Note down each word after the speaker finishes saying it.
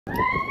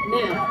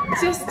Now,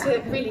 just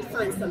to really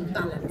find some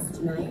balance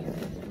tonight,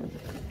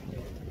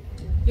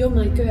 You're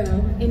My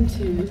Girl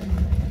into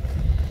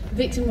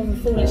Victim of a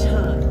Foolish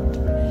Heart.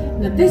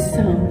 Now this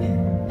song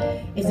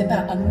is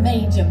about a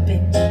major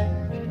bitch.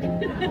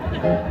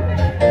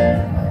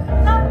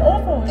 How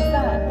awful is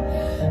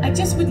that? I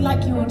just would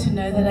like you all to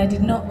know that I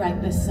did not write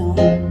this song.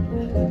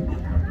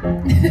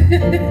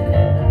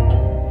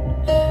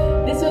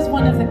 This was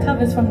one of the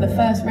covers from the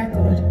first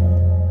record.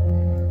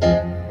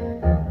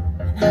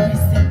 And I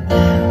just said,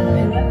 wow,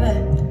 whoever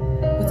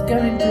was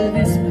going through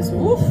this was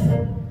oof.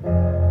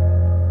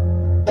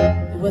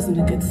 It wasn't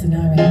a good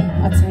scenario.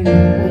 I'll tell you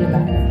all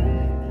about it.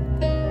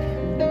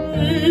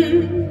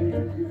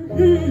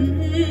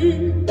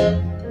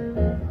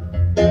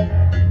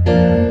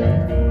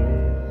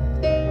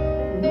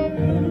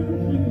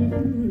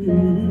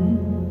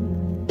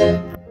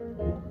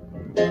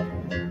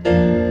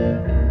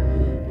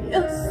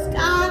 Your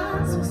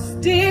scars were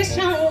still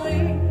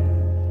showing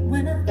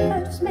when I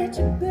first met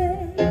you,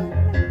 babe.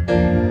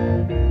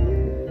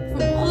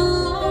 From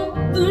all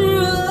the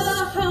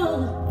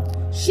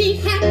road she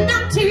had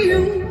done to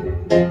you,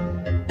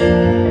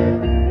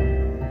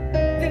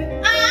 then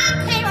I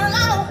came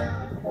along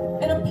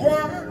and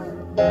applied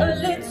a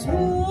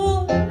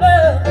little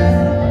love.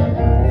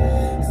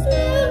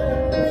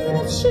 Slowly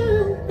but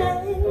surely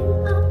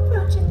I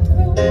brought you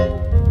through.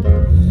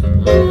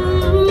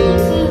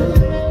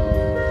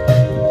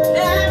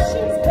 Now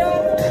she's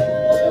back to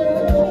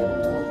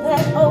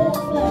that old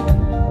flame.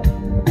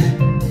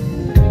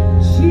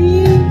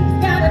 She's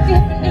got a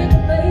different name,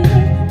 baby,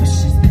 but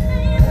she's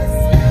playing the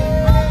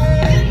same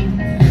game.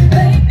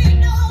 Baby,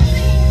 don't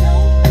be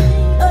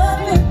a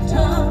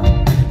victim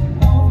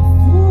of a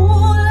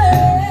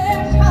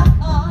foolish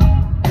heart.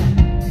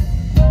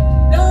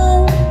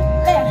 Don't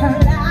let her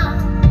lie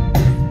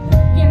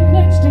get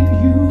next to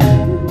you.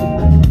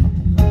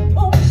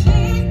 Oh,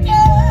 she's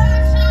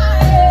just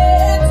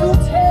trying to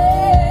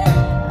tear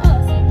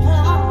us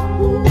apart.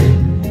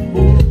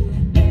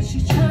 And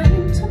she's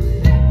trying to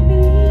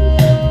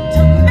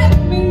make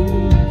me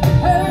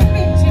her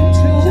victim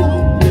too.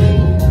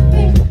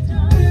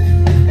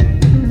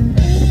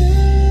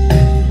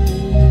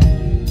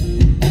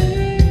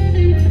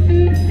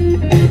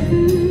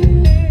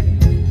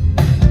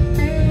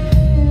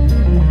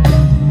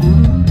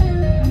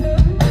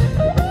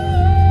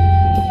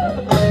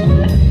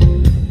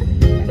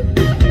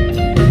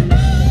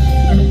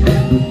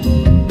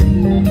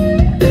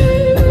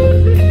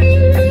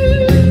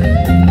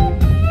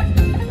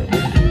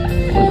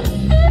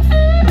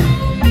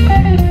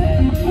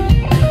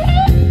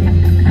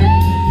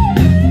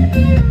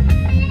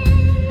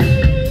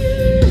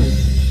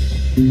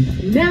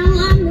 Now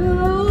I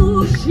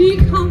know she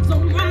comes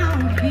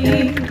around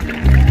here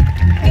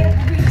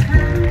every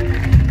time,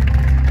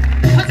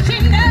 but she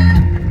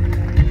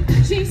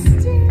knows she's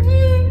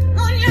still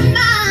on your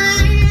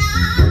mind.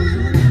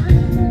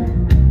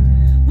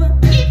 Well,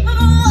 even a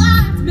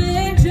wise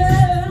man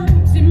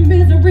jumps in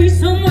misery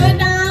somewhere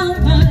down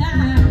the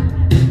line,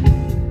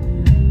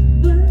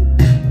 but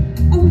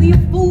only a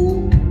fool